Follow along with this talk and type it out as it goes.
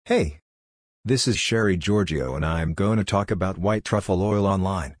Hey, this is Sherry Giorgio and I'm going to talk about white truffle oil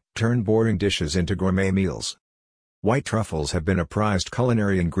online, turn boring dishes into gourmet meals. White truffles have been a prized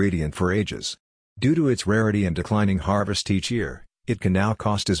culinary ingredient for ages. Due to its rarity and declining harvest each year, it can now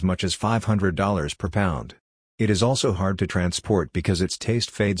cost as much as $500 per pound. It is also hard to transport because its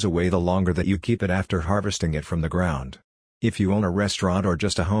taste fades away the longer that you keep it after harvesting it from the ground. If you own a restaurant or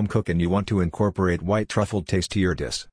just a home cook and you want to incorporate white truffle taste to your dish,